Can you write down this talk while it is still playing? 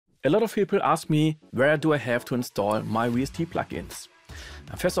A lot of people ask me, where do I have to install my VSt plugins?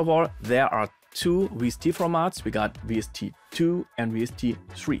 First of all, there are two VSt formats. We got VSt2 and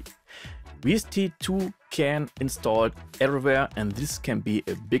VSt3. VSt2 can install everywhere, and this can be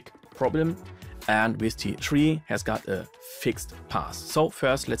a big problem. And VSt3 has got a fixed path. So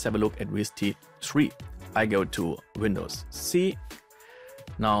first, let's have a look at VSt3. I go to Windows C.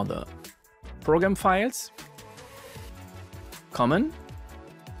 Now the program files, common.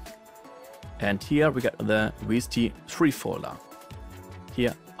 And here we got the VSt3 folder.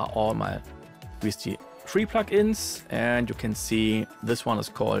 Here are all my VSt3 plugins, and you can see this one is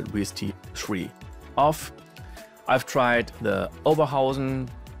called VSt3 off. I've tried the Oberhausen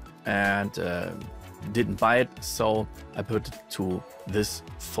and didn't buy it, so I put it to this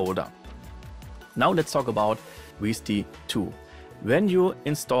folder. Now let's talk about VSt2. When you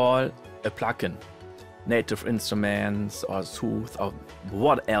install a plugin, Native Instruments or Sooth or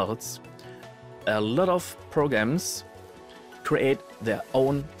what else, a lot of programs create their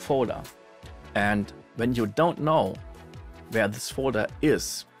own folder, and when you don't know where this folder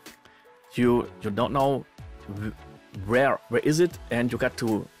is, you don't know where is it, and you got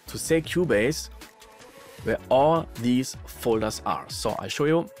to say Cubase where all these folders are. So I show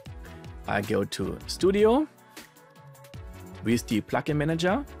you. I go to Studio, VSt Plugin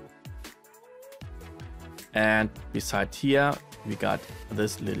Manager, and beside here we got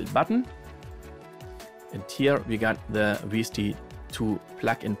this little button. And here we got the VSt2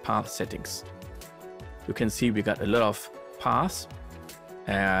 plugin path settings. You can see we got a lot of paths,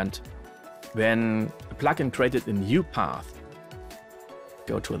 and when a plugin created a new path,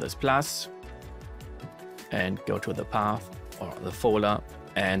 go to this plus and go to the path or the folder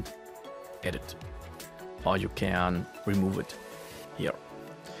and edit, or you can remove it here.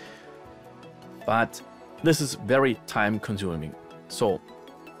 But this is very time consuming. So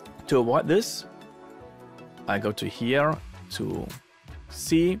to avoid this, I go to here to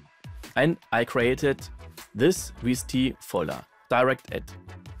C, and I created this VSt folder, direct add,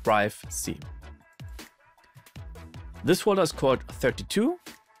 drive C. This folder is called 32.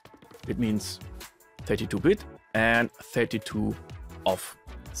 It means 32-bit and 32 of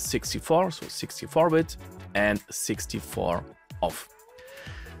 64, so 64-bit and 64 off.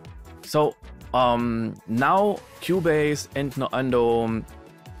 So now Cubase and Nuendo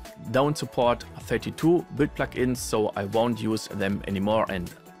don't support 32-bit plugins, so I won't use them anymore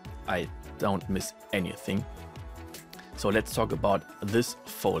and I don't miss anything. So let's talk about this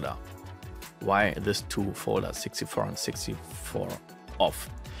folder. Why this two folders, 64 and 64 off?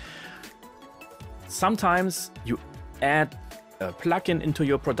 Sometimes you add a plugin into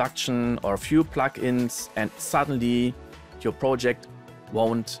your production or a few plugins, and suddenly your project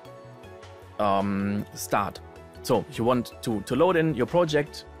won't start. So you want to load in your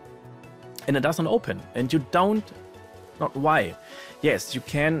project and it doesn't open, and you don't know why. Yes, you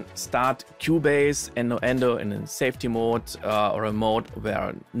can start Cubase and Nuendo in a safety mode or a mode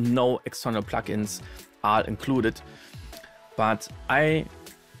where no external plugins are included. But I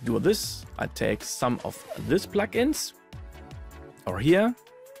do this. I take some of these plugins or here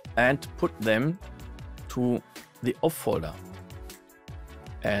and put them to the off folder,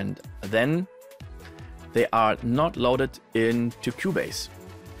 and then they are not loaded into Cubase.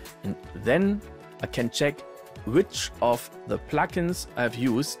 And then I can check which of the plugins I've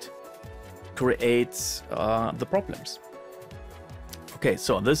used creates the problems. Okay,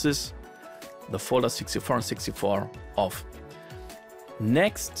 so this is the folder 64 and 64 off.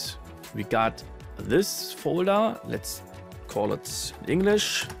 Next, we got this folder. Let's call it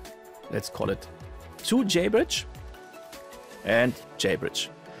English. Let's call it to JBridge and JBridge.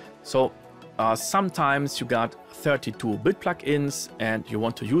 So sometimes you got 32-bit plugins and you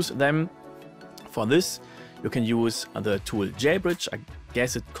want to use them. For this, you can use the tool JBridge. I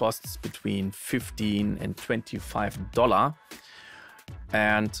guess it costs between $15 and $25.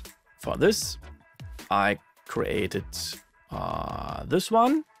 And for this, I created this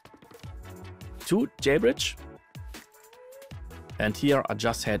one to JBridge. And here I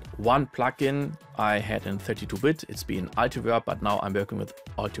just had one plugin I had in 32-bit. It's been Altiverb, but now I'm working with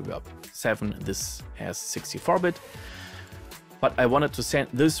Altiverb 7. This has 64-bit. But I wanted to send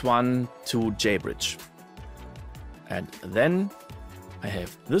this one to JBridge. And then I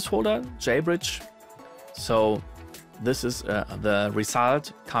have this folder, JBridge. So this is the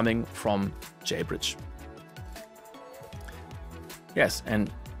result coming from JBridge. Yes, and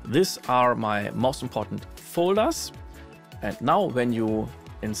these are my most important folders. And now when you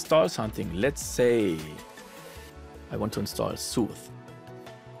install something, let's say I want to install Sooth.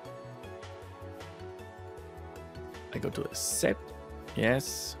 I go to Accept,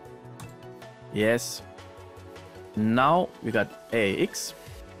 yes, Yes. Now we got AAX.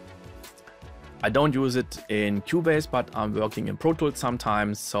 I don't use it in Cubase, but I'm working in Pro Tools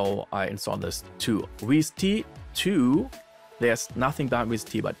sometimes, so I install this too. VSt 2, there's nothing about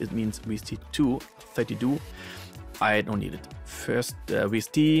VSt, but it means VSt 32. I don't need it. First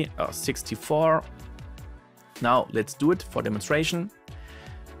VSt 64. Now let's do it for demonstration.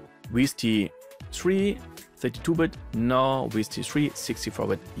 VSt 3 32-bit, no. VSt 3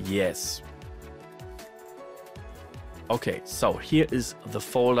 64-bit, yes. Okay, so here is the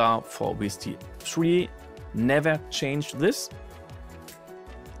folder for VSt 3. Never changed this.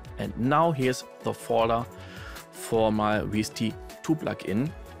 And now here's the folder for my VSt 2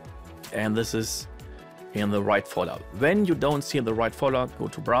 plugin. And this is in the right folder. When you don't see the right folder, go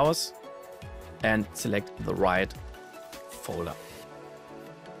to Browse and select the right folder.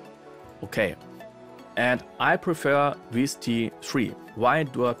 Okay, and I prefer VSt 3. Why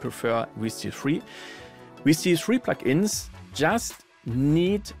do I prefer VSt 3? VSt 3 plugins just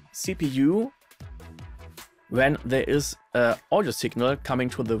need CPU when there is an audio signal coming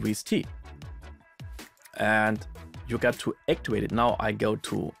to the VSt. And you got to activate it. Now I go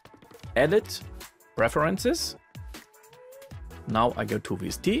to Edit, Preferences. Now I go to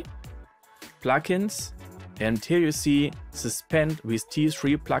VSt, Plugins, and here you see Suspend VSt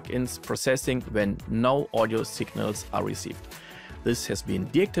 3 plugins processing when no audio signals are received. This has been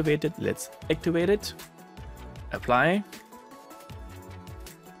deactivated. Let's activate it. Apply.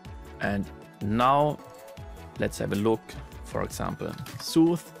 And now let's have a look, for example,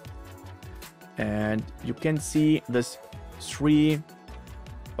 Soothe. And you can see this 3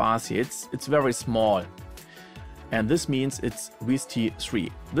 bars here. It's very small. And this means it's VSt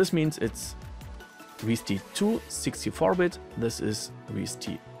 3. This means it's VSt 2 64-bit. This is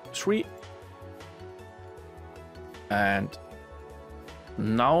VSt 3. And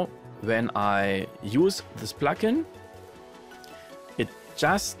now when I use this plugin, it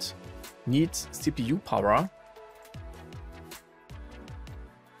just needs CPU power.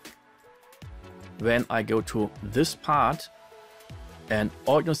 When I go to this part, an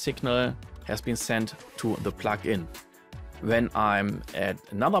audio signal has been sent to the plugin. When I'm at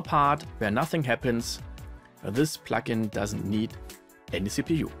another part where nothing happens, this plugin doesn't need any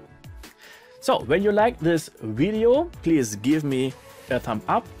CPU. So when you like this video, please give me a thumb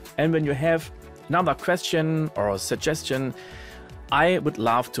up. And when you have another question or suggestion, I would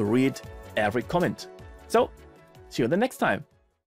love to read every comment. So see you the next time.